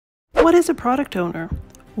What is a product owner?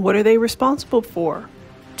 What are they responsible for?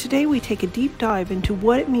 Today we take a deep dive into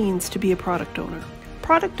what it means to be a product owner.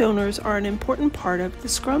 Product owners are an important part of the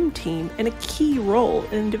Scrum team and a key role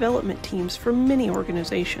in development teams for many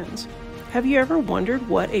organizations. Have you ever wondered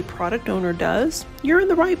what a product owner does? You're in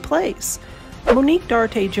the right place. Monique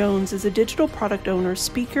Darte Jones is a digital product owner,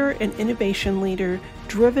 speaker, and innovation leader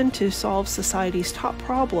driven to solve society's top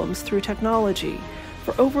problems through technology.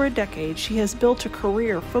 For over a decade, she has built a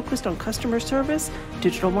career focused on customer service,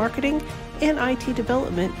 digital marketing, and IT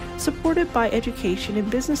development, supported by education in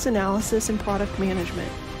business analysis and product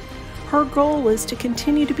management. Her goal is to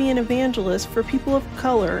continue to be an evangelist for people of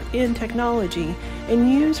color in technology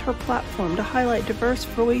and use her platform to highlight diverse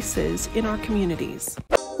voices in our communities.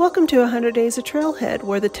 Welcome to 100 Days of Trailhead,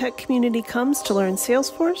 where the tech community comes to learn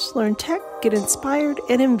Salesforce, learn tech, get inspired,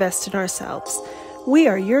 and invest in ourselves. We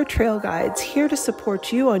are your trail guides, here to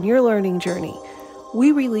support you on your learning journey.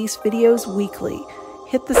 We release videos weekly.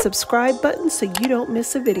 Hit the subscribe button so you don't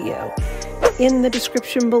miss a video. In the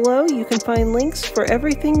description below, you can find links for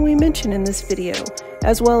everything we mention in this video,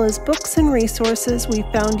 as well as books and resources we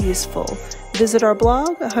found useful. Visit our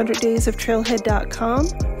blog,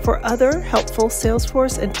 100daysoftrailhead.com, for other helpful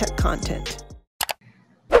Salesforce and tech content.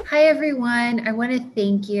 Hi, everyone. I want to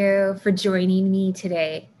thank you for joining me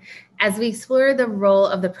today as we explore the role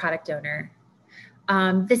of the product owner.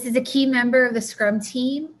 This is a key member of the Scrum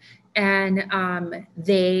team, and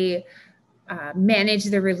they manage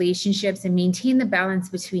the relationships and maintain the balance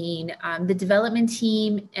between the development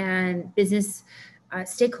team and business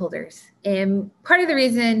stakeholders. And part of the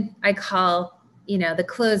reason I call, the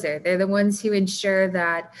closer, they're the ones who ensure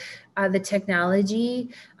that the technology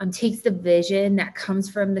takes the vision that comes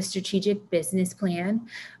from the strategic business plan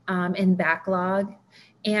and backlog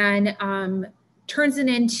and turns it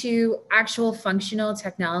into actual functional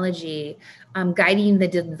technology, guiding the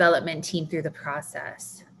development team through the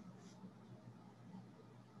process.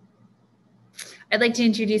 I'd like to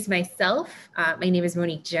introduce myself. My name is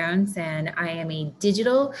Monique Jones, and I am a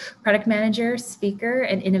digital product manager, speaker,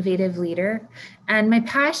 and innovative leader. And my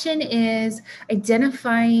passion is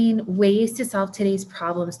identifying ways to solve today's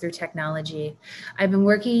problems through technology. I've been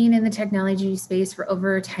working in the technology space for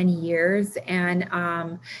over 10 years, and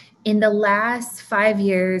in the last 5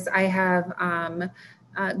 years, I have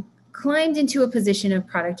climbed into a position of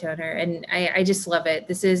product owner, and I just love it.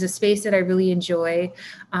 This is a space that I really enjoy.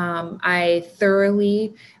 I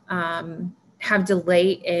thoroughly have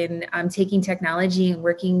delight in taking technology and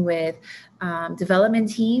working with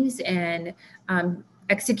development teams and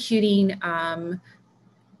executing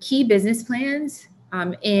key business plans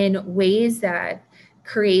in ways that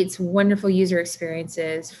creates wonderful user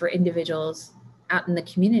experiences for individuals out in the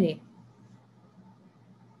community.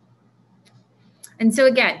 And so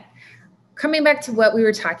again, coming back to what we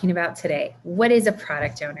were talking about today, what is a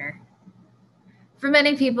product owner? For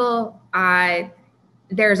many people,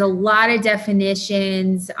 there's a lot of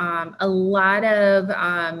definitions, a lot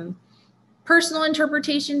of personal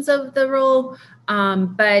interpretations of the role,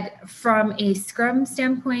 but from a Scrum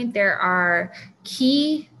standpoint, there are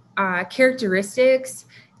key characteristics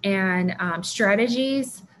and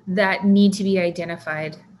strategies that need to be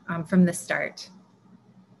identified from the start.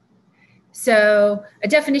 So a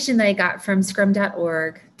definition that I got from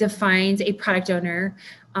scrum.org defines a product owner,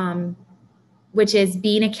 which is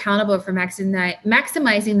being accountable for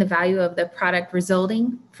maximizing the value of the product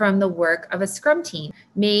resulting from the work of a Scrum team.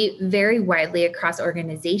 May vary widely across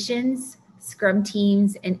organizations, Scrum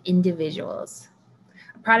teams, and individuals.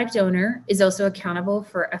 A product owner is also accountable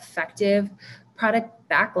for effective product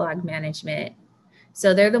backlog management.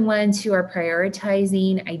 So they're the ones who are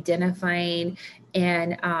prioritizing, identifying,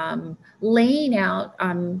 and laying out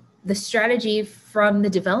the strategy from the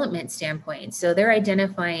development standpoint. So they're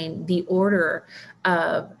identifying the order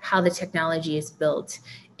of how the technology is built,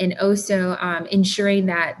 and also ensuring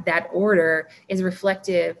that that order is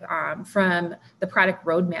reflective from the product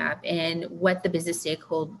roadmap and what the business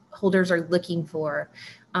stakeholders are looking for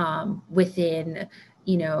within,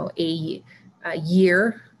 a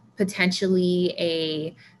year, potentially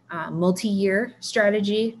a multi-year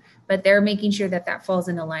strategy, but they're making sure that that falls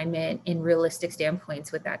in alignment in realistic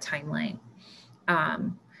standpoints with that timeline.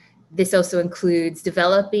 This also includes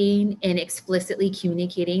developing and explicitly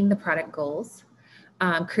communicating the product goals,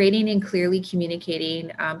 creating and clearly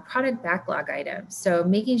communicating product backlog items. So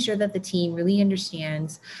making sure that the team really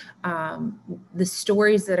understands the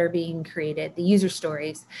stories that are being created, the user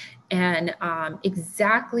stories, and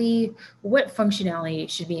exactly what functionality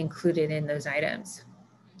should be included in those items.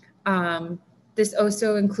 The This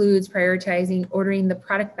also includes prioritizing ordering the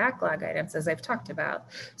product backlog items, as I've talked about.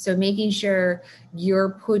 So making sure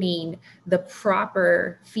you're putting the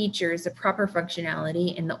proper features, the proper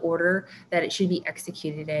functionality in the order that it should be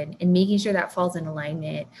executed in, and making sure that falls in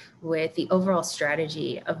alignment with the overall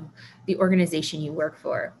strategy of the organization you work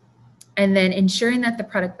for. And then ensuring that the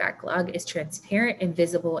product backlog is transparent and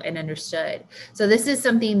visible and understood. So this is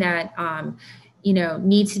something that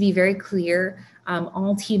needs to be very clear.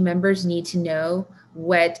 All team members need to know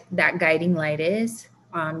what that guiding light is.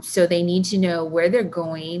 So they need to know where they're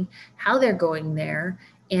going, how they're going there,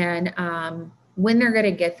 and when they're going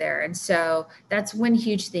to get there. And so that's one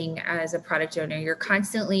huge thing as a product owner. You're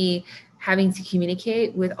constantly having to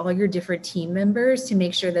communicate with all your different team members to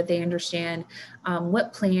make sure that they understand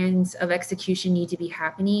what plans of execution need to be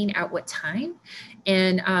happening at what time.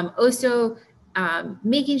 And also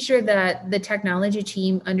making sure that the technology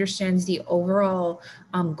team understands the overall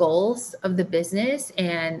goals of the business,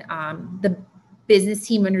 and the business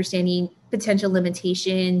team understanding potential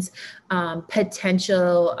limitations,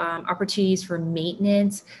 potential opportunities for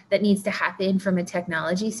maintenance that needs to happen from a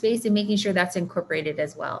technology space, and making sure that's incorporated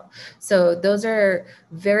as well. So those are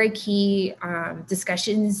very key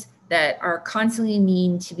discussions that are constantly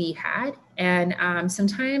needing to be had. And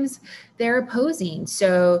sometimes they're opposing.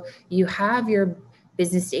 So you have your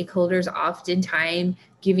business stakeholders oftentimes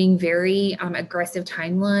giving very aggressive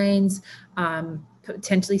timelines,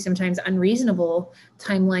 potentially sometimes unreasonable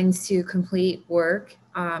timelines to complete work.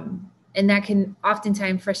 And that can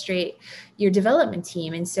oftentimes frustrate your development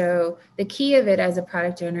team. And so the key of it as a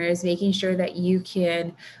product owner is making sure that you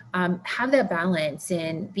can have that balance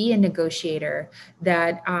and be a negotiator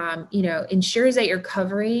that ensures that you're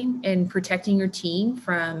covering and protecting your team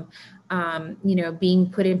from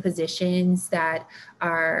being put in positions that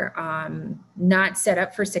are not set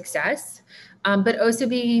up for success. But also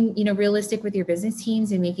being, realistic with your business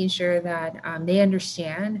teams and making sure that they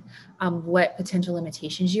understand what potential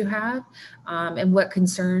limitations you have and what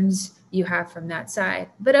concerns you have from that side.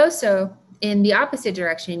 But also in the opposite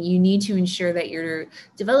direction, you need to ensure that your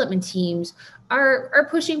development teams are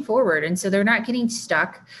pushing forward. And so they're not getting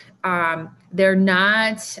stuck. They're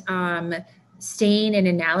not staying in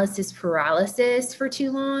analysis paralysis for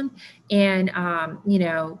too long and,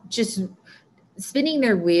 just spinning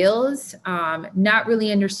their wheels, not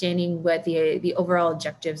really understanding what the overall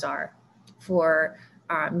objectives are for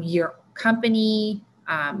your company,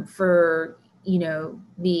 for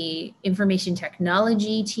the information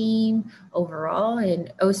technology team overall,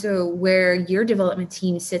 and also where your development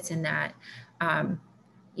team sits in that.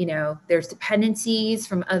 There's dependencies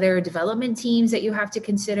from other development teams that you have to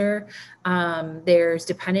consider. There's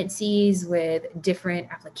dependencies with different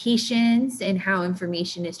applications and how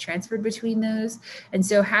information is transferred between those. And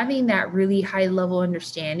so having that really high level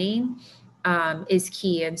understanding is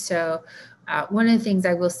key. And so one of the things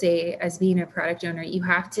I will say as being a product owner, you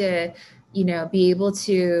have to, be able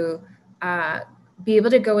to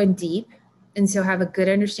go in deep. And so have a good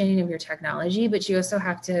understanding of your technology, but you also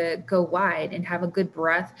have to go wide and have a good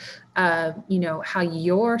breadth of, how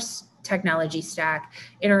your technology stack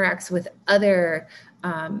interacts with other,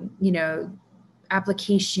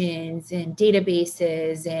 applications and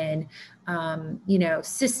databases and,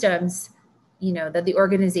 systems, that the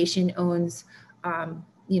organization owns,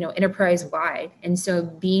 enterprise wide. And so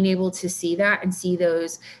being able to see that and see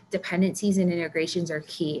those dependencies and integrations are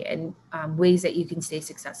key, and ways that you can stay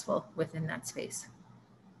successful within that space.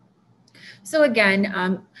 So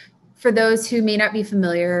again, for those who may not be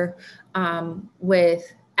familiar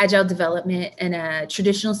with agile development and a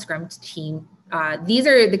traditional Scrum team, these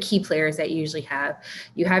are the key players that you usually have.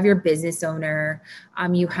 You have your business owner,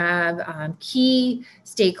 you have key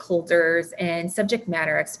stakeholders and subject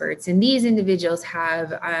matter experts. And these individuals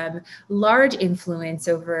have large influence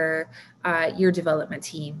over your development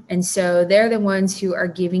team. And so they're the ones who are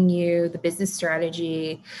giving you the business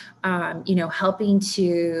strategy, helping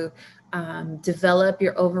to develop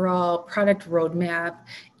your overall product roadmap.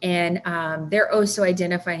 And they're also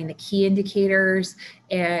identifying the key indicators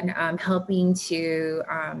and helping to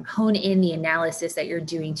hone in the analysis that you're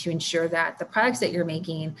doing to ensure that the products that you're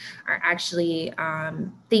making are actually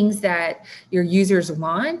things that your users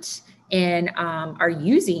want and are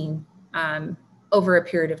using over a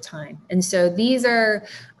period of time. And so these are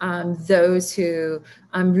those who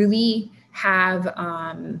really have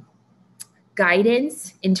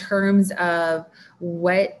guidance in terms of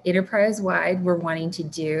what enterprise-wide we're wanting to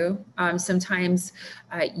do. Sometimes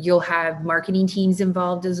you'll have marketing teams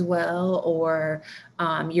involved as well, or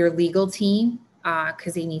your legal team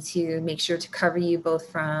because they need to make sure to cover you both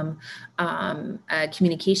from a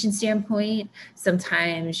communication standpoint.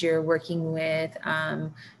 Sometimes you're working with,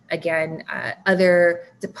 again, other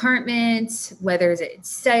departments, whether it's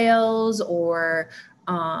sales or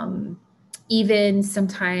even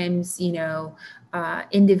sometimes,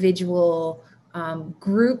 individual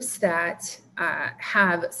groups that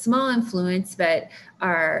have small influence but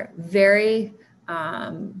are very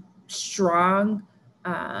strong,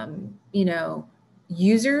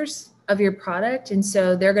 users of your product. And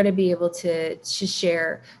so they're going to be able to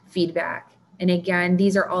share feedback. And again,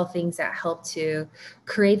 these are all things that help to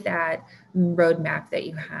create that roadmap that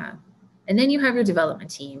you have. And then you have your development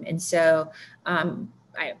team. And so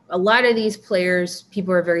a lot of these players,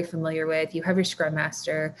 people are very familiar with. You have your Scrum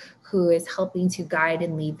Master, who is helping to guide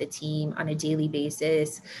and lead the team on a daily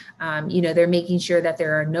basis. They're making sure that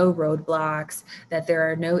there are no roadblocks, that there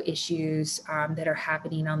are no issues that are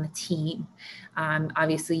happening on the team.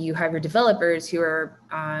 Obviously, you have your developers who are,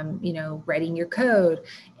 writing your code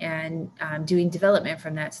and doing development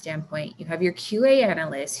from that standpoint. You have your QA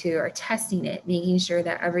analysts who are testing it, making sure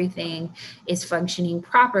that everything is functioning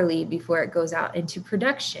properly before it goes out into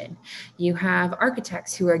production. You have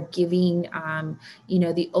architects who are giving,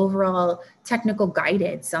 the overall technical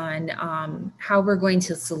guidance on how we're going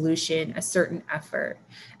to solution a certain effort.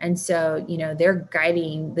 And so, they're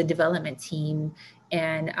guiding the development team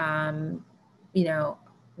and,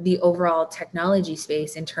 the overall technology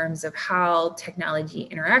space in terms of how technology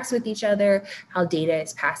interacts with each other, how data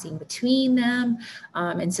is passing between them.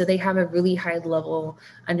 And so they have a really high level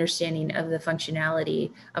understanding of the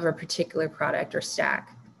functionality of a particular product or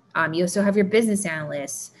stack. You also have your business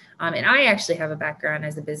analysts. And I actually have a background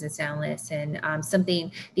as a business analyst, and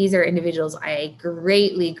these are individuals I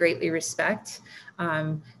greatly, greatly respect.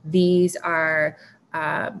 These are,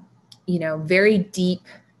 very deep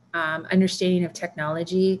understanding of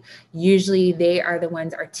technology. Usually they are the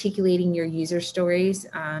ones articulating your user stories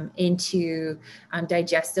into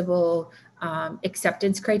digestible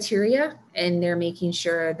acceptance criteria, and they're making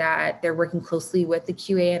sure that they're working closely with the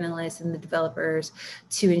QA analysts and the developers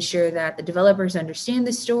to ensure that the developers understand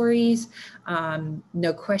the stories,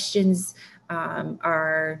 no questions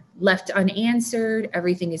are left unanswered.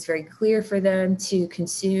 Everything is very clear for them to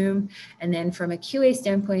consume. And then from a QA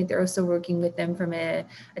standpoint, they're also working with them from a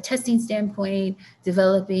testing standpoint,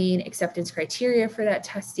 developing acceptance criteria for that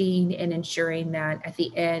testing and ensuring that at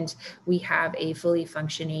the end, we have a fully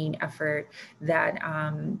functioning effort that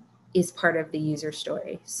is part of the user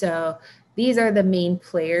story. So these are the main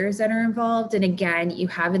players that are involved. And again, you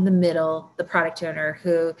have in the middle, the product owner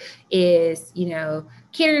who is,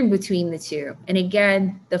 catering between the two. And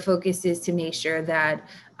again, the focus is to make sure that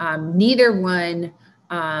neither one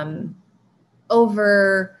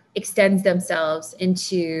overextends themselves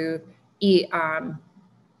into the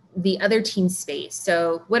other team's space.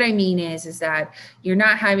 So what I mean is that you're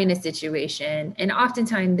not having a situation, and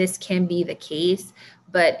oftentimes this can be the case,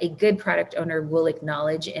 but a good product owner will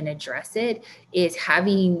acknowledge and address it, is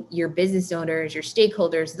having your business owners, your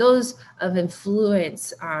stakeholders, those of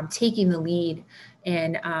influence, taking the lead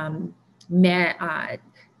and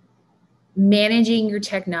managing your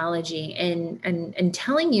technology and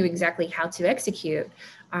telling you exactly how to execute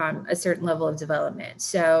a certain level of development.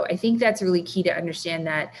 So I think that's really key to understand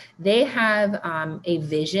that they have a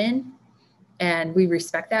vision, and we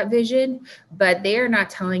respect that vision, but they are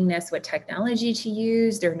not telling us what technology to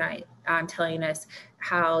use. They're not telling us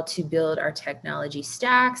how to build our technology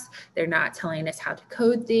stacks. They're not telling us how to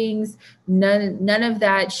code things. None of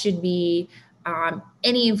that should be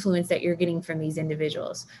any influence that you're getting from these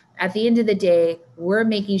individuals. At the end of the day, we're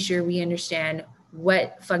making sure we understand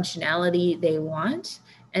what functionality they want.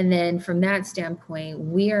 And then from that standpoint,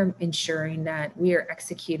 we are ensuring that we are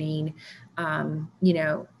executing,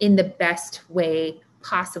 in the best way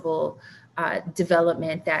possible,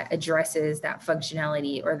 development that addresses that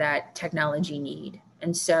functionality or that technology need.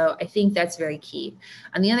 And so I think that's very key.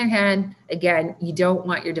 On the other hand, again, you don't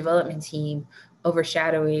want your development team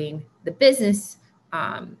overshadowing the business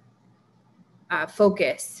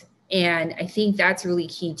focus. And I think that's really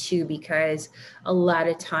key too, because a lot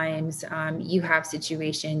of times you have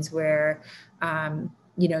situations where,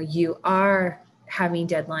 you are having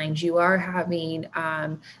deadlines, you are having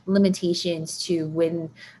limitations to when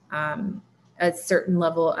a certain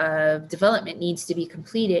level of development needs to be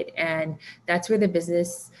completed. And that's where the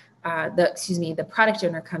product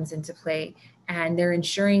owner comes into play. And they're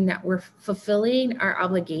ensuring that we're fulfilling our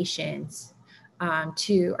obligations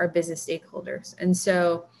to our business stakeholders. And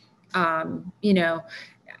so,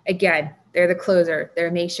 again, they're the closer. They're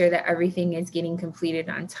making sure that everything is getting completed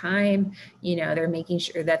on time. They're making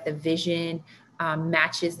sure that the vision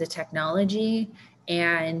matches the technology,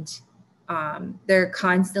 and they're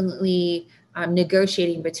constantly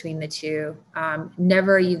negotiating between the two.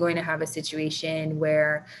 Never are you going to have a situation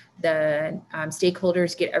where the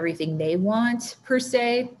stakeholders get everything they want per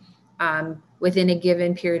se within a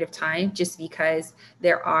given period of time, just because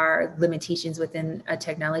there are limitations within a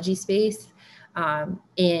technology space.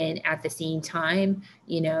 And at the same time,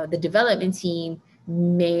 the development team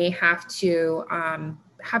may have to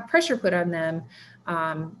have pressure put on them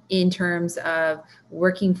in terms of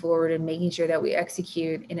working forward and making sure that we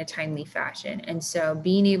execute in a timely fashion. And so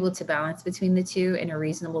being able to balance between the two in a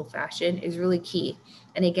reasonable fashion is really key.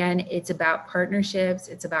 And again, it's about partnerships,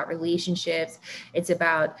 it's about relationships, it's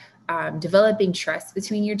about developing trust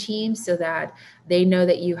between your teams so that they know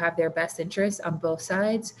that you have their best interests on both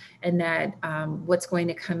sides, and that what's going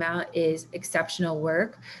to come out is exceptional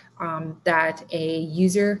work that a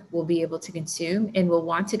user will be able to consume and will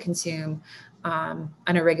want to consume on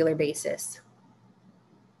a regular basis.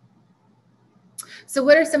 So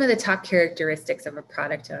what are some of the top characteristics of a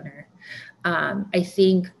product owner? I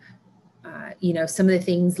think some of the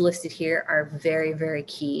things listed here are very, very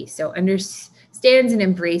key. So understands and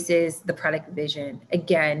embraces the product vision.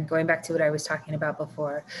 Again, going back to what I was talking about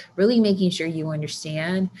before, really making sure you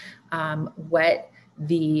understand what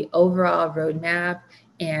the overall roadmap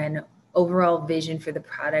and overall vision for the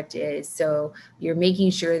product is. So you're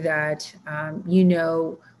making sure that you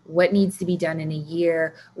know what needs to be done in a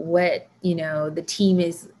year, what the team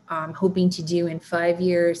is hoping to do in 5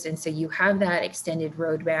 years. And so you have that extended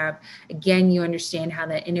roadmap. Again, you understand how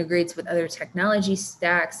that integrates with other technology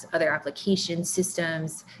stacks, other application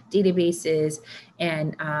systems, databases,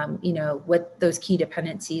 and what those key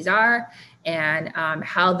dependencies are, and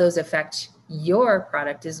how those affect your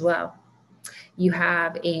product as well. You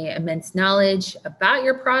have an immense knowledge about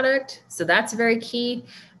your product, so that's very key.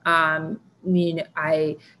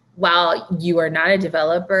 While you are not a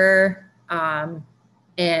developer,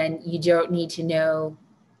 and you don't need to know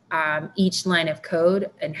each line of code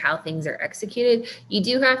and how things are executed, you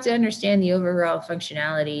do have to understand the overall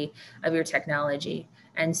functionality of your technology.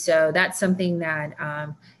 And so that's something that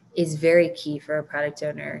is very key for a product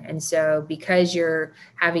owner. And so because you're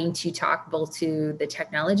having to talk both to the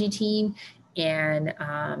technology team and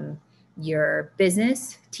your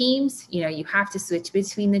business teams, you have to switch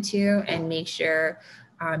between the two and make sure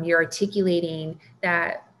you're articulating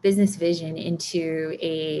that business vision into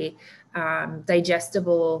a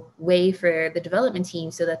digestible way for the development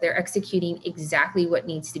team so that they're executing exactly what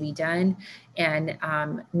needs to be done, and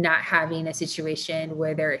not having a situation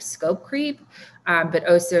where there is scope creep, but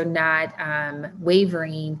also not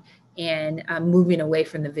wavering and moving away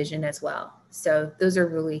from the vision as well. So those are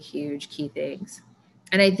really huge key things.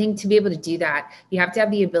 And I think to be able to do that, you have to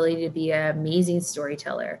have the ability to be an amazing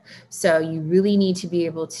storyteller. So you really need to be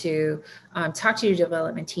able to talk to your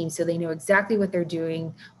development team so they know exactly what they're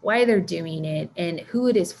doing, why they're doing it, and who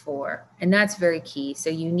it is for. And that's very key. So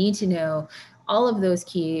you need to know all of those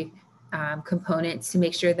key components to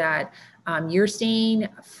make sure that you're staying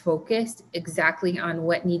focused exactly on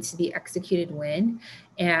what needs to be executed when,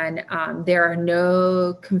 and there are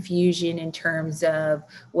no confusion in terms of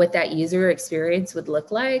what that user experience would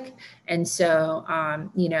look like. And so,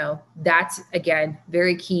 that's, again,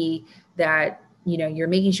 very key, that, you're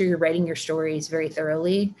making sure you're writing your stories very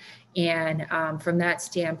thoroughly. And from that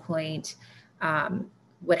standpoint,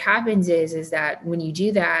 what happens is that when you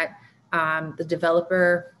do that, the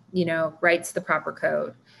developer, writes the proper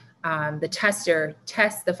code. The tester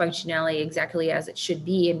tests the functionality exactly as it should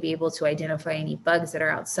be and be able to identify any bugs that are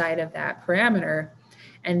outside of that parameter.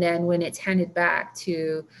 And then when it's handed back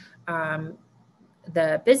to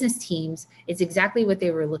the business teams, it's exactly what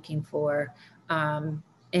they were looking for,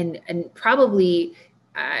 and probably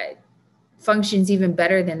functions even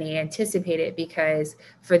better than they anticipated, because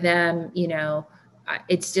for them,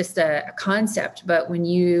 it's just a concept, but when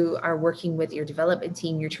you are working with your development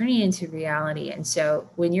team, you're turning it into reality. And so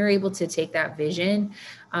when you're able to take that vision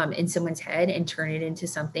in someone's head and turn it into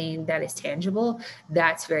something that is tangible,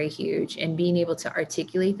 that's very huge. And being able to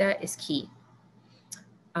articulate that is key.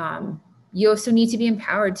 You also need to be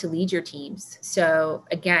empowered to lead your teams. So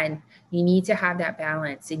again, you need to have that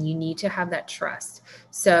balance and you need to have that trust.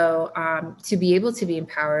 So to be able to be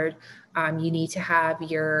empowered, you need to have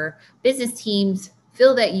your business teams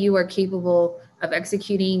feel that you are capable of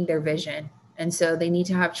executing their vision. And so they need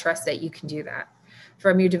to have trust that you can do that.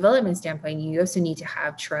 From your development standpoint, you also need to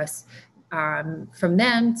have trust from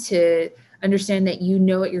them to understand that you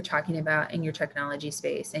know what you're talking about in your technology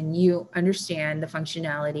space, and you understand the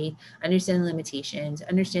functionality, understand the limitations,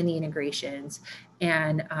 understand the integrations,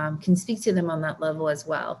 and can speak to them on that level as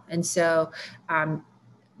well. And so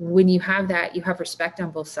when you have that, you have respect on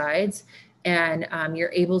both sides, and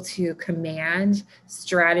you're able to command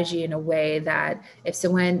strategy in a way that if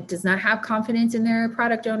someone does not have confidence in their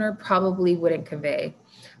product owner, probably wouldn't convey.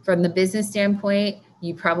 From the business standpoint,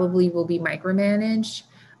 you probably will be micromanaged.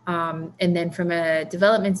 And then from a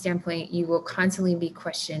development standpoint, you will constantly be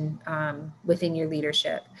questioned within your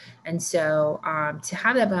leadership. And so to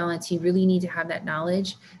have that balance, you really need to have that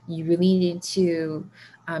knowledge. You really need to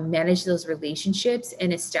manage those relationships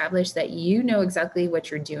and establish that you know exactly what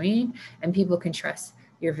you're doing and people can trust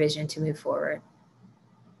your vision to move forward.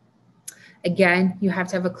 Again, you have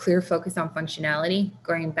to have a clear focus on functionality.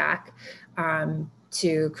 Going back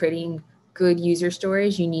to creating good user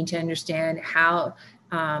stories, you need to understand how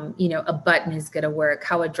a button is going to work,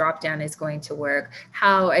 how a dropdown is going to work,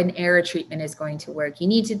 how an error treatment is going to work. You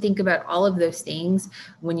need to think about all of those things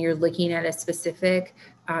when you're looking at a specific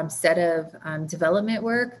set of development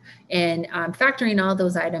work, and factoring all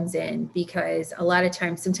those items in, because a lot of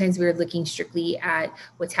times, sometimes we're looking strictly at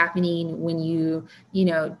what's happening when you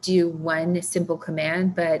do one simple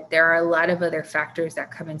command, but there are a lot of other factors that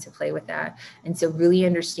come into play with that. And so really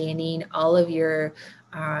understanding all of your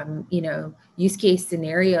use case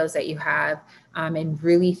scenarios that you have, and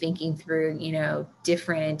really thinking through,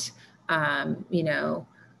 different,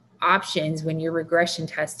 options when you're regression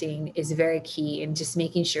testing is very key, and just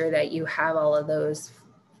making sure that you have all of those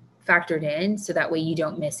factored in so that way you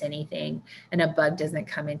don't miss anything and a bug doesn't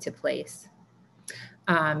come into place.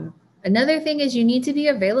 Another thing is you need to be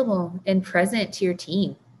available and present to your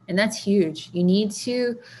team, and that's huge. You need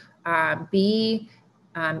to be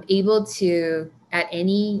able to, at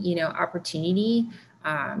any opportunity,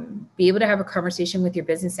 be able to have a conversation with your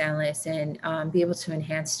business analysts and be able to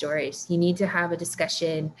enhance stories. You need to have a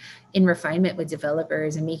discussion in refinement with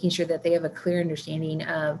developers and making sure that they have a clear understanding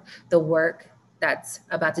of the work that's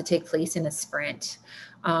about to take place in a sprint.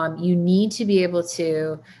 You need to be able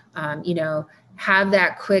to, have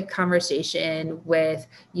that quick conversation with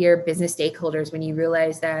your business stakeholders when you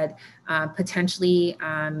realize that potentially,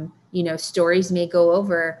 stories may go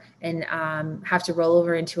over and have to roll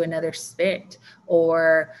over into another sprint,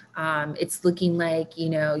 or it's looking like,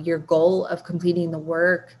 your goal of completing the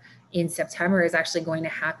work in September is actually going to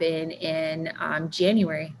happen in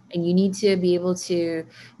January. And you need to be able to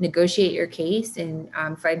negotiate your case and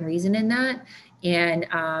find reason in that. And,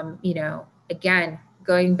 again,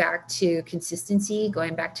 going back to consistency,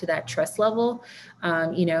 going back to that trust level,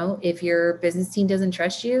 if your business team doesn't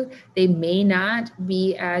trust you, they may not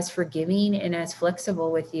be as forgiving and as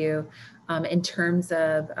flexible with you in terms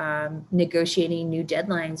of negotiating new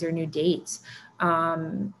deadlines or new dates.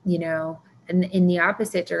 And in the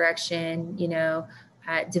opposite direction,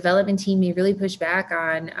 development team may really push back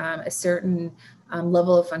on a certain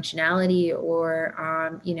level of functionality or,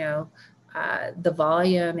 the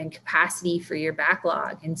volume and capacity for your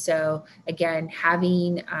backlog. And so again,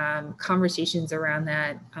 having conversations around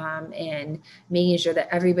that and making sure that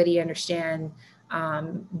everybody understand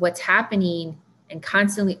what's happening and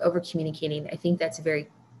constantly over communicating, I think that's very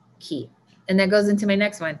key. And that goes into my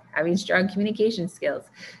next one, having strong communication skills,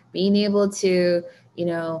 being able to,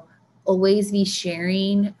 always be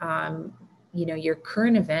sharing your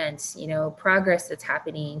current events, progress that's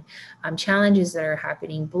happening, challenges that are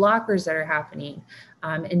happening, blockers that are happening,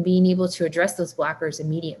 and being able to address those blockers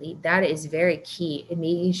immediately. That is very key. And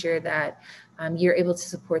making sure that you're able to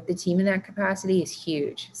support the team in that capacity is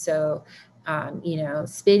huge. So,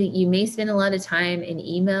 you may spend a lot of time in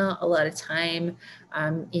email, a lot of time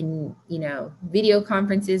in, video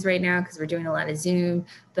conferences right now, because we're doing a lot of Zoom,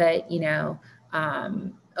 but,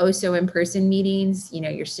 also in-person meetings,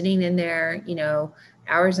 you're sitting in there,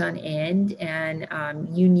 hours on end, and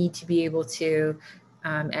you need to be able to,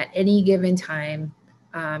 at any given time,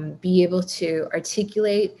 be able to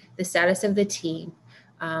articulate the status of the team,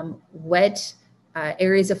 what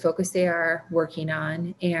areas of focus they are working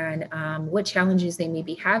on, and what challenges they may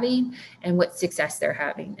be having and what success they're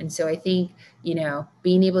having. And so I think,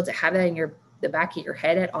 being able to have that in the back of your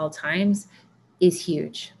head at all times is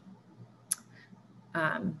huge.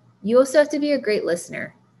 You also have to be a great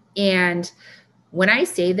listener. And when I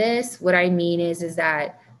say this, what I mean is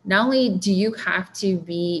that not only do you have to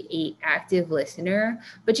be an active listener,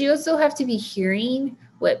 but you also have to be hearing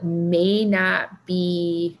what may not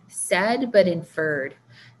be said, but inferred.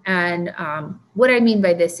 And what I mean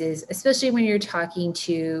by this is, especially when you're talking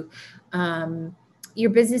to your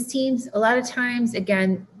business teams, a lot of times,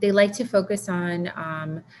 again, they like to focus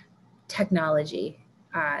on technology.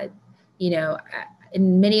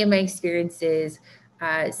 In many of my experiences,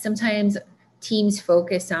 sometimes teams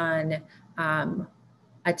focus on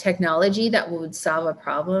a technology that would solve a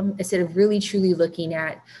problem instead of really truly looking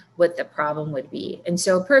at what the problem would be. And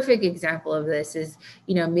so a perfect example of this is,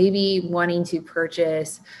 maybe wanting to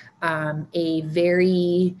purchase a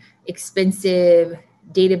very expensive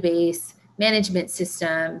database management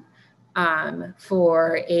system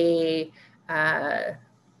for a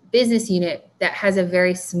business unit that has a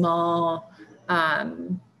very small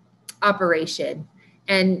operation.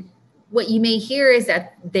 And what you may hear is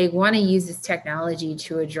that they want to use this technology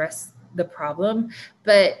to address the problem,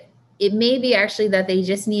 but it may be actually that they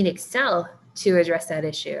just need Excel to address that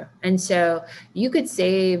issue. And so you could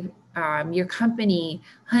save your company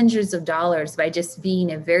hundreds of dollars by just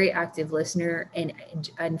being a very active listener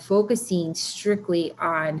and focusing strictly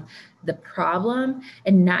on the problem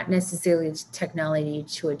and not necessarily technology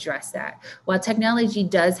to address that. While technology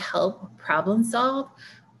does help problem solve,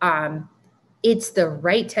 it's the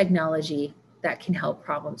right technology that can help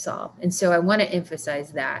problem solve. And so I want to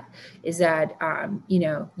emphasize that is that,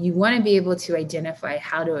 you want to be able to identify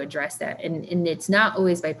how to address that. And it's not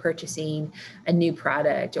always by purchasing a new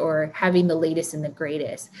product or having the latest and the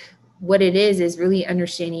greatest. What it is really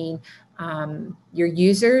understanding your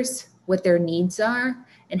users, what their needs are,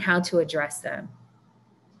 and how to address them.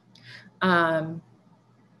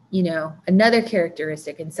 Another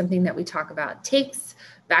characteristic and something that we talk about takes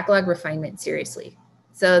backlog refinement seriously.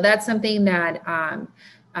 So that's something that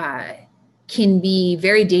can be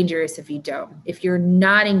very dangerous if you don't. If you're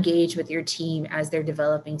not engaged with your team as they're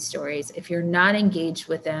developing stories, if you're not engaged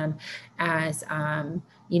with them as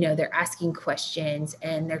they're asking questions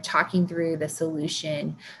and they're talking through the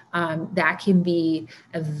solution, that can be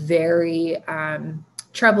a very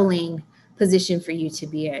troubling position for you to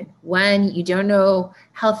be in. When you don't know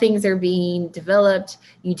how things are being developed,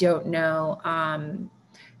 you don't know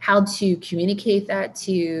how to communicate that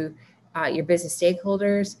to your business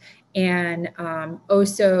stakeholders. And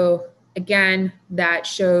also, again, that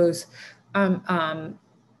shows it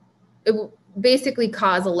will basically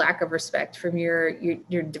cause a lack of respect from your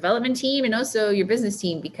development team and also your business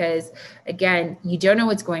team, because again, you don't know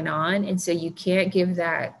what's going on. And so you can't give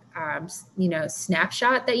that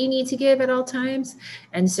snapshot that you need to give at all times.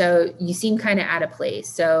 And so you seem kind of out of place.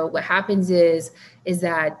 So what happens is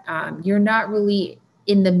that you're not really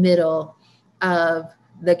in the middle of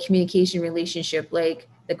the communication relationship, like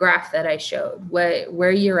the graph that I showed.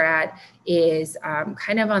 Where you're at is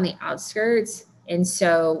kind of on the outskirts. And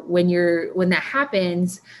so when that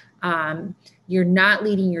happens, you're not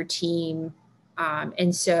leading your team.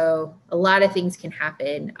 And so a lot of things can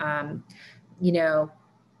happen.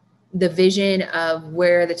 The vision of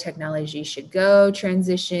where the technology should go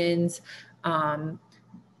transitions,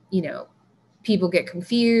 people get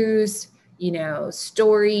confused,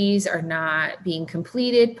 stories are not being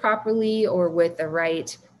completed properly or with the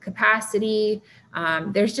right capacity.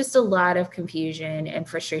 There's just a lot of confusion and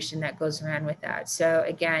frustration that goes around with that. So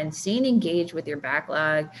again, staying engaged with your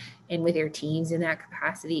backlog and with your teams in that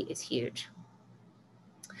capacity is huge.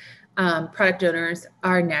 Product owners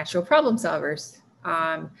are natural problem solvers.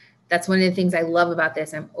 That's one of the things I love about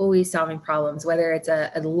this. I'm always solving problems, whether it's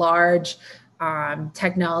a large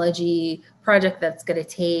technology project that's going to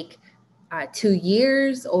take 2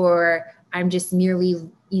 years, or I'm just merely,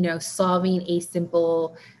 solving a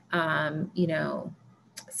simple,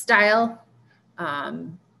 style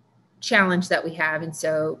challenge that we have. And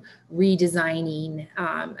so redesigning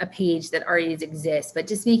a page that already exists, but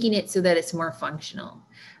just making it so that it's more functional.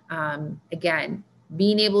 Again,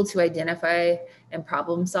 being able to identify and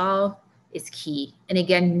problem solve is key. And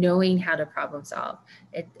again, knowing how to problem solve.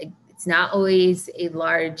 It's not always a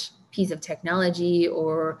large piece of technology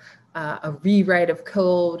or a rewrite of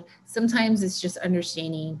code. Sometimes it's just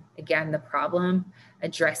understanding, again, the problem,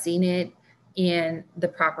 addressing it in the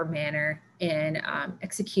proper manner, and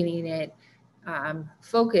executing it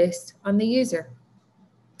focused on the user.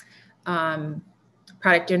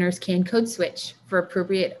 Product owners can code switch for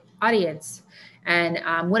appropriate audience. And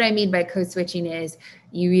what I mean by code switching is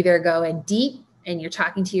you either go in deep and you're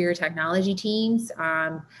talking to your technology teams,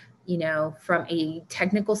 from a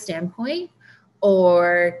technical standpoint,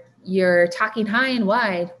 or you're talking high and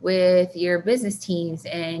wide with your business teams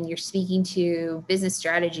and you're speaking to business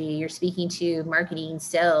strategy, you're speaking to marketing,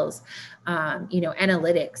 sales,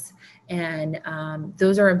 analytics. And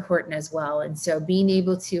those are important as well. And so being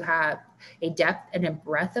able to have a depth and a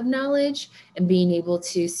breadth of knowledge and being able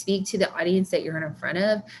to speak to the audience that you're in front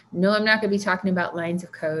of. No, I'm not going to be talking about lines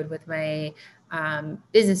of code with my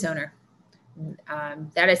business owner.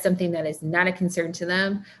 That is something that is not a concern to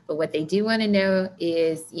them, but what they do want to know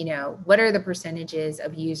is, what are the percentages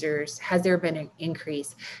of users? Has there been an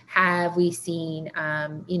increase? Have we seen,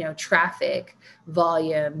 traffic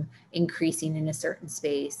volume increasing in a certain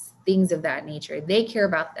space? Things of that nature. They care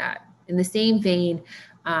about that. In the same vein,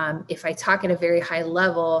 if I talk at a very high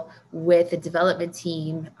level with the development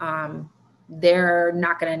team, they're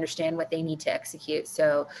not going to understand what they need to execute.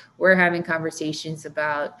 So we're having conversations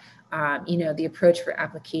about, the approach for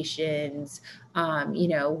applications,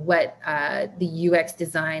 what the UX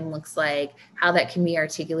design looks like, how that can be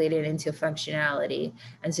articulated into functionality.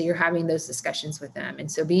 And so you're having those discussions with them.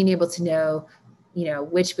 And so being able to know,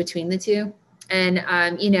 which between the two. And,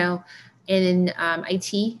 in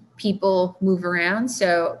IT, people move around.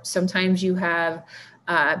 So sometimes you have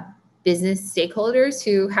business stakeholders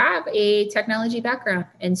who have a technology background.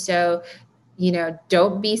 And so,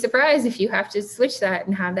 don't be surprised if you have to switch that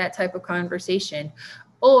and have that type of conversation.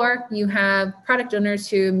 Or you have product owners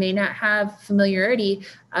who may not have familiarity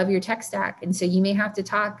of your tech stack. And so you may have to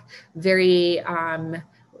talk very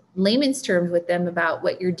layman's terms with them about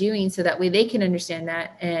what you're doing, so that way they can understand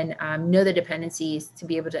that and know the dependencies to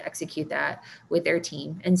be able to execute that with their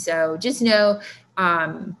team. And so just know,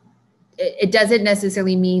 it doesn't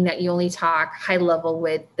necessarily mean that you only talk high level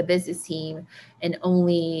with the business team and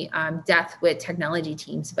only depth with technology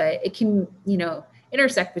teams, but it can,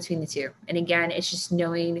 intersect between the two. And again, it's just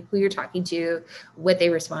knowing who you're talking to, what they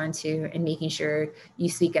respond to, and making sure you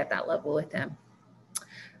speak at that level with them.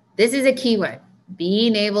 This is a key one.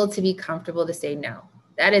 Being able to be comfortable to say no.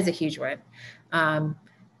 That is a huge one.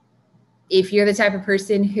 If you're the type of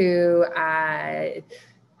person who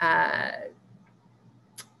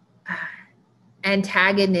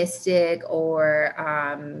antagonistic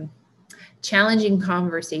or challenging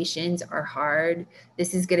conversations are hard,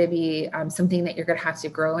 this is going to be something that you're going to have to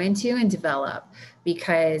grow into and develop,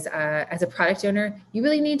 because as a product owner, you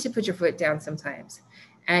really need to put your foot down sometimes.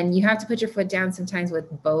 And you have to put your foot down sometimes with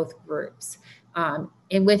both groups,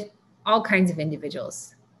 and with all kinds of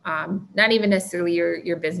individuals, not even necessarily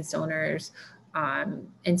your business owners and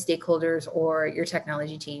stakeholders or your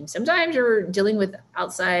technology team. Sometimes you're dealing with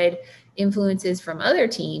outside influences from other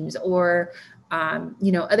teams or,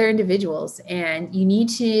 other individuals, and you need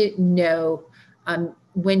to know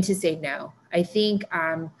when to say no. I think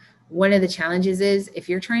one of the challenges is, if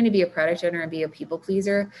you're trying to be a product owner and be a people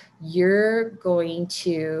pleaser, you're going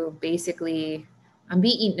to basically be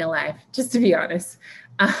eaten alive, just to be honest.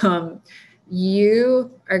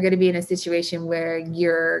 You are going to be in a situation where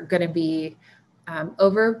you're going to be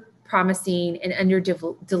over promising and under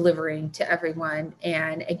delivering to everyone.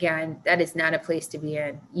 And again, that is not a place to be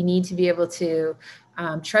in. You need to be able to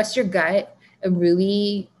trust your gut and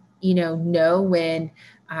really, know when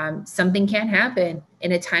something can't happen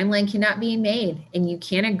and a timeline cannot be made, and you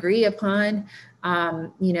can't agree upon,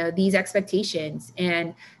 these expectations,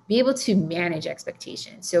 and be able to manage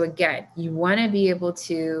expectations. So again, you want to be able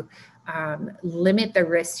to limit the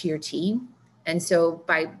risk to your team. And so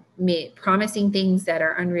by promising things that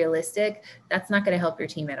are unrealistic, that's not going to help your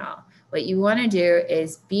team at all. What you want to do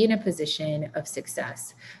is be in a position of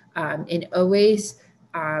success, and always,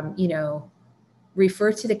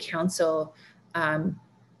 refer to the counsel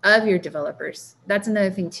of your developers. That's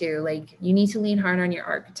another thing too. Like, you need to lean hard on your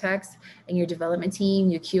architects and your development team,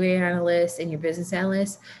 your QA analysts and your business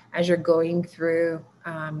analysts as you're going through,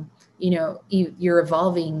 your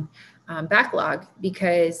evolving backlog,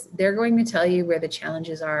 because they're going to tell you where the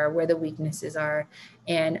challenges are, where the weaknesses are.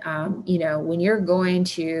 And, when you're going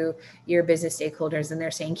to your business stakeholders and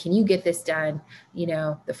they're saying, can you get this done?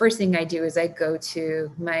 The first thing I do is I go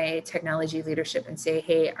to my technology leadership and say,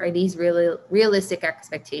 hey, are these really realistic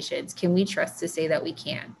expectations? Can we trust to say that we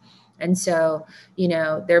can? And so,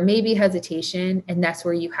 there may be hesitation, and that's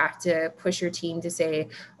where you have to push your team to say,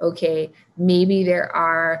 okay, maybe there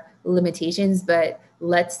are limitations, but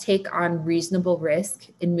let's take on reasonable risk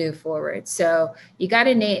and move forward. So you got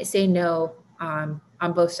to say no on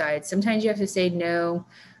both sides. Sometimes you have to say no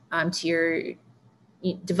to your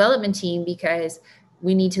development team because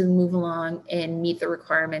we need to move along and meet the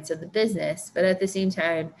requirements of the business. But at the same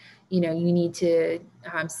time, you need to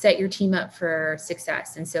set your team up for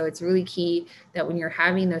success. And so it's really key that when you're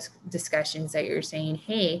having those discussions that you're saying,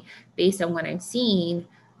 hey, based on what I'm seeing,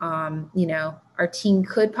 our team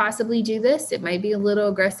could possibly do this. It might be a little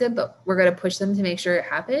aggressive, but we're going to push them to make sure it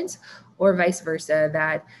happens, or vice versa,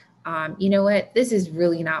 that, this is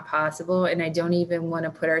really not possible. And I don't even want to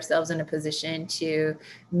put ourselves in a position to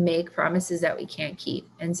make promises that we can't keep.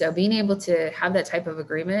 And so being able to have that type of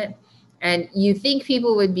agreement, and you think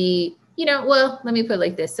people would be well, let me put it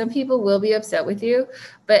like this. Some people will be upset with you,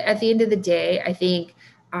 but at the end of the day, I think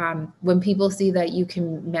when people see that you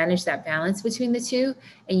can manage that balance between the two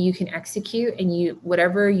and you can execute and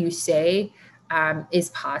whatever you say is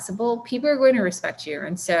possible, people are going to respect you.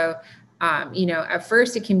 And so, at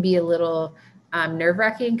first it can be a little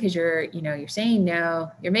nerve-wracking because you're saying no,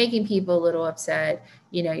 you're making people a little upset,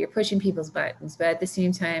 you're pushing people's buttons, but at the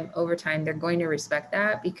same time, over time, they're going to respect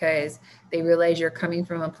that because they realize you're coming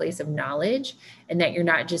from a place of knowledge and that you're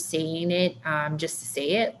not just saying it just to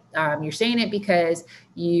say it. You're saying it because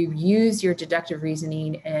you use your deductive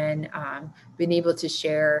reasoning and been able to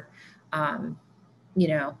share,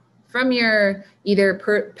 from your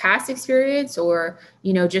either past experience or,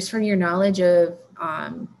 just from your knowledge of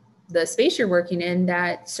the space you're working in,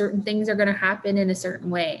 that certain things are going to happen in a certain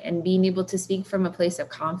way, and being able to speak from a place of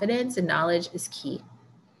confidence and knowledge is key.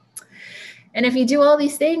 And if you do all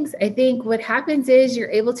these things, I think what happens is you're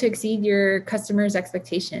able to exceed your customers'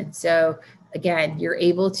 expectations. So again, you're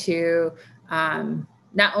able to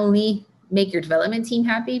not only make your development team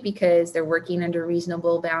happy because they're working under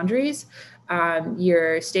reasonable boundaries,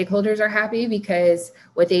 your stakeholders are happy because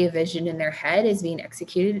what they envisioned in their head is being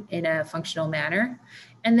executed in a functional manner.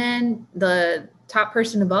 And then the top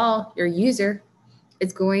person of all, your user,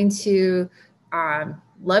 is going to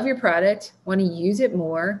love your product, want to use it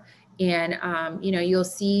more, and you'll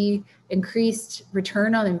see increased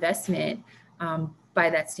return on investment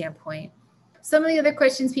by that standpoint. Some of the other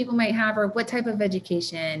questions people might have are what type of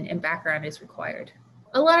education and background is required.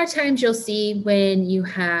 A lot of times you'll see when you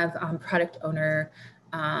have product owner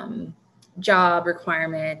job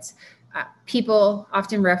requirements, people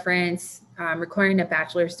often reference requiring a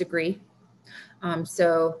bachelor's degree.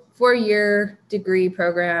 So 4-year degree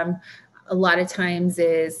program a lot of times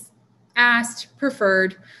is asked,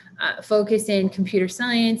 preferred, focus in computer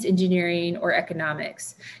science, engineering, or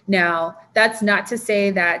economics. Now, that's not to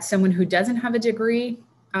say that someone who doesn't have a degree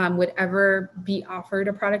would ever be offered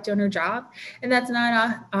a product owner job. And that's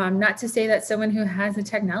not to say that someone who has a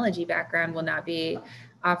technology background will not be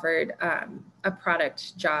offered a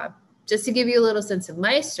product job. Just to give you a little sense of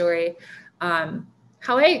my story,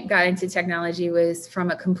 how I got into technology was from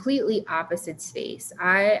a completely opposite space.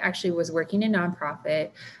 I actually was working in nonprofit.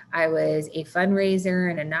 I was a fundraiser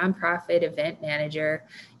and a nonprofit event manager.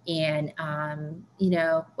 And,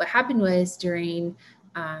 what happened was during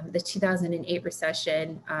the 2008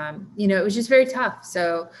 recession, it was just very tough.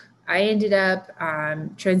 So I ended up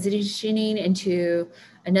transitioning into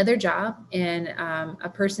another job, and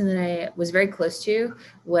a person that I was very close to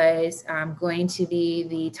was going to be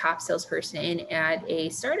the top salesperson at a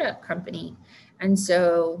startup company. And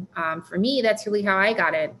so for me, that's really how I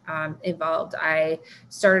got involved. I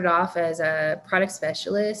started off as a product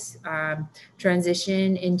specialist,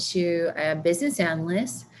 transitioned into a business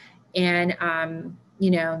analyst, and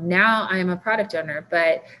now I'm a product owner,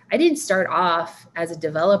 but I didn't start off as a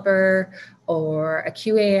developer or a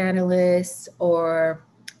QA analyst or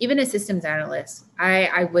even a systems analyst.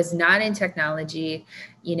 I was not in technology.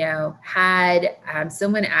 Had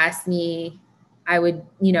someone asked me, I would,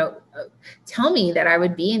 tell me that I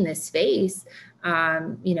would be in this space,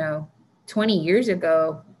 20 years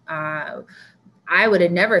ago, I would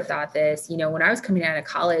have never thought this. When I was coming out of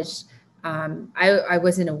college, I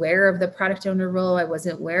wasn't aware of the product owner role. I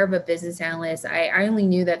wasn't aware of a business analyst. I only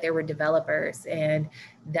knew that there were developers, and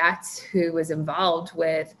that's who was involved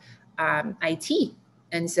with IT.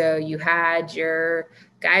 And so you had your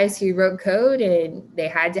guys who wrote code, and they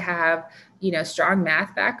had to have, strong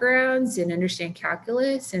math backgrounds and understand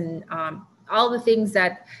calculus and all the things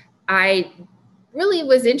that I really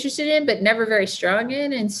was interested in, but never very strong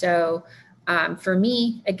in. And so for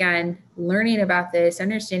me, again, learning about this,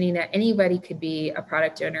 understanding that anybody could be a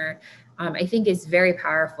product owner, I think is very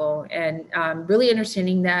powerful. And really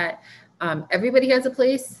understanding that everybody has a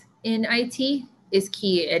place in IT is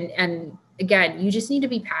key. And again, you just need to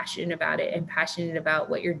be passionate about it and passionate about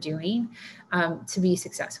what you're doing to be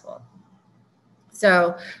successful.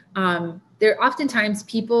 So there oftentimes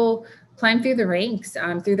people climb through the ranks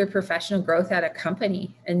through their professional growth at a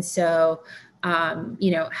company. And so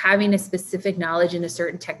having a specific knowledge in a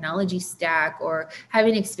certain technology stack, or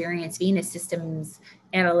having experience being a systems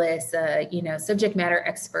analyst, subject matter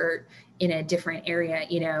expert in a different area,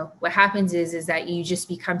 what happens is that you just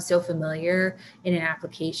become so familiar in an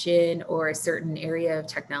application or a certain area of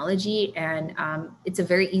technology. And it's a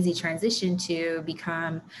very easy transition to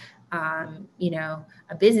become you know,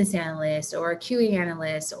 a business analyst or a QA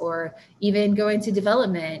analyst, or even go into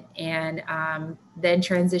development and then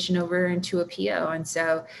transition over into a PO. And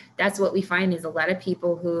so that's what we find is a lot of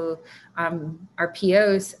people who are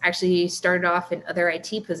POs actually started off in other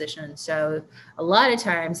IT positions. So a lot of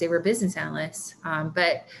times they were business analysts,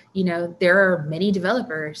 but you know, there are many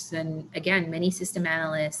developers and again, many system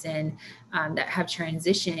analysts and that have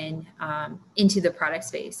transitioned into the product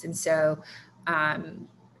space. And so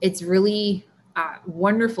it's really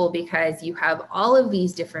wonderful because you have all of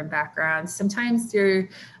these different backgrounds. Sometimes they're,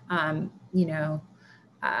 you know,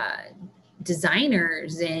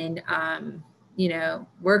 designers and, you know,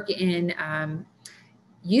 work in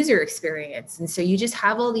user experience. And so you just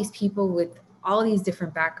have all these people with all these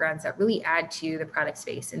different backgrounds that really add to the product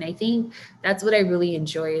space. And I think that's what I really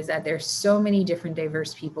enjoy is that there's so many different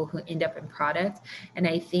diverse people who end up in product. And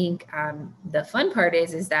I think the fun part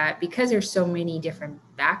is that because there's so many different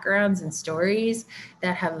backgrounds and stories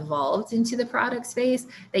that have evolved into the product space,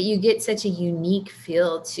 that you get such a unique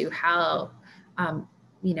feel to how,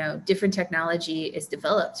 you know, different technology is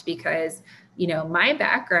developed. Because you know, my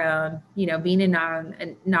background, you know, being a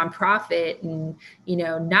nonprofit and, you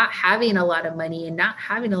know, not having a lot of money and not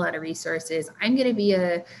having a lot of resources, I'm going to be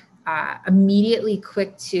immediately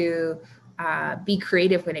quick to be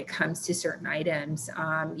creative when it comes to certain items.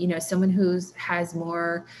 You know, someone who has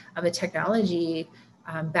more of a technology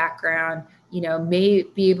background, you know, may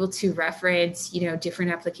be able to reference, you know,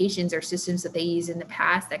 different applications or systems that they use in the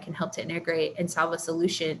past that can help to integrate and solve a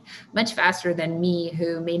solution much faster than me,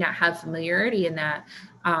 who may not have familiarity in that.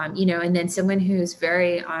 You know, and then someone who's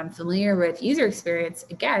very familiar with user experience,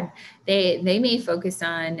 again, they may focus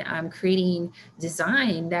on creating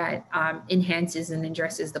design that enhances and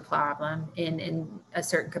addresses the problem in a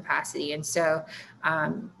certain capacity. And so,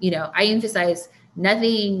 you know, I emphasize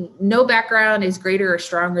no background is greater or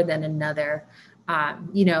stronger than another.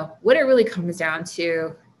 You know, what it really comes down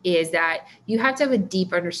to is that you have to have a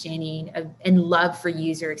deep understanding of and love for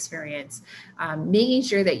user experience, making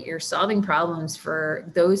sure that you're solving problems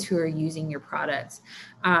for those who are using your products.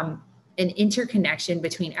 An interconnection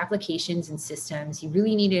between applications and systems. You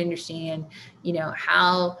really need to understand, you know,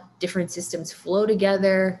 how different systems flow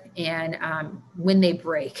together and when they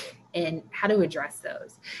break, and how to address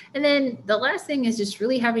those. And then the last thing is just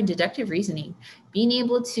really having deductive reasoning, being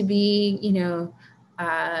able to be, you know,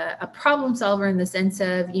 a problem solver in the sense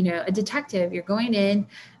of, you know, a detective. You're going in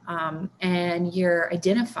and you're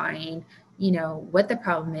identifying, you know, what the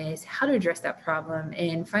problem is, how to address that problem,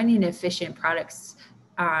 and finding efficient products,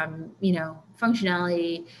 you know,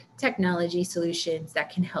 functionality, technology solutions that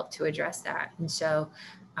can help to address that. And so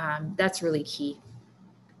that's really key.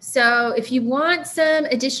 So if you want some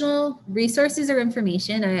additional resources or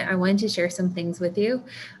information, I wanted to share some things with you.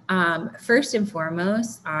 First and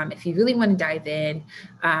foremost, if you really want to dive in,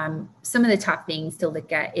 some of the top things to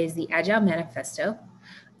look at is the Agile Manifesto.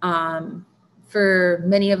 For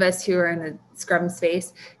many of us who are in the Scrum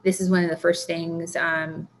space, this is one of the first things,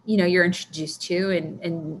 you know, you're introduced to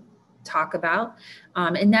and talk about.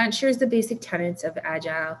 And that shares the basic tenets of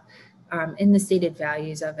Agile and the stated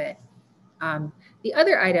values of it. The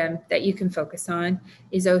other item that you can focus on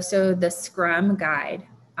is also the Scrum Guide.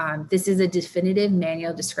 This is a definitive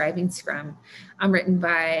manual describing Scrum, written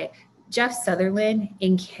by Jeff Sutherland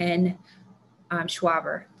and Ken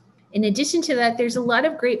Schwaber. In addition to that, there's a lot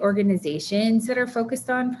of great organizations that are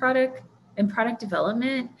focused on product and product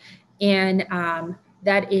development. And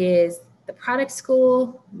that is the Product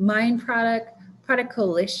School, Mind Product, Product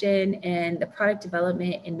Coalition, and the Product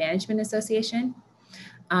Development and Management Association.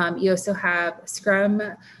 You also have Scrum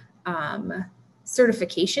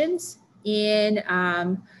certifications,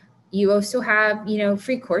 and you also have, you know,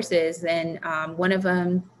 free courses. And one of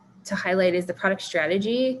them to highlight is the Product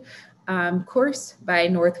Strategy course by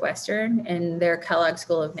Northwestern and their Kellogg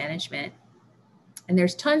School of Management. And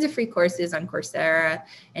there's tons of free courses on Coursera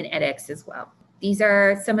and edX as well. These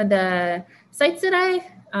are some of the sites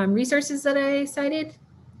that resources that I cited.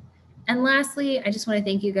 And lastly, I just want to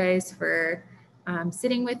thank you guys for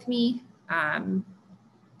sitting with me.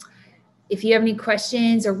 If you have any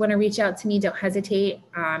questions or want to reach out to me, don't hesitate.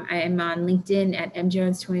 I am on LinkedIn at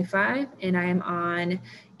mjones25, and I am on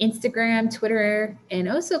Instagram, Twitter, and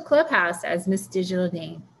also Clubhouse as Miss Digital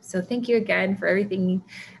Name. So thank you again for everything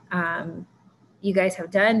you guys have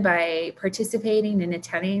done by participating and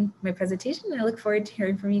attending my presentation. I look forward to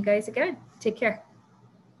hearing from you guys again. Take care.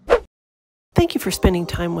 Thank you for spending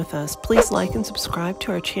time with us. Please like and subscribe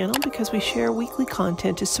to our channel because we share weekly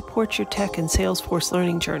content to support your tech and Salesforce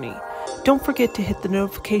learning journey. Don't forget to hit the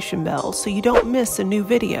notification bell so you don't miss a new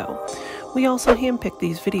video. We also handpick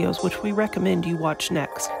these videos, which we recommend you watch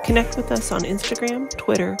next. Connect with us on Instagram,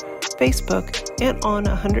 Twitter, Facebook, and on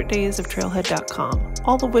 100daysoftrailhead.com,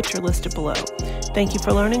 all of which are listed below. Thank you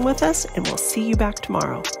for learning with us, and we'll see you back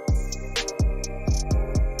tomorrow.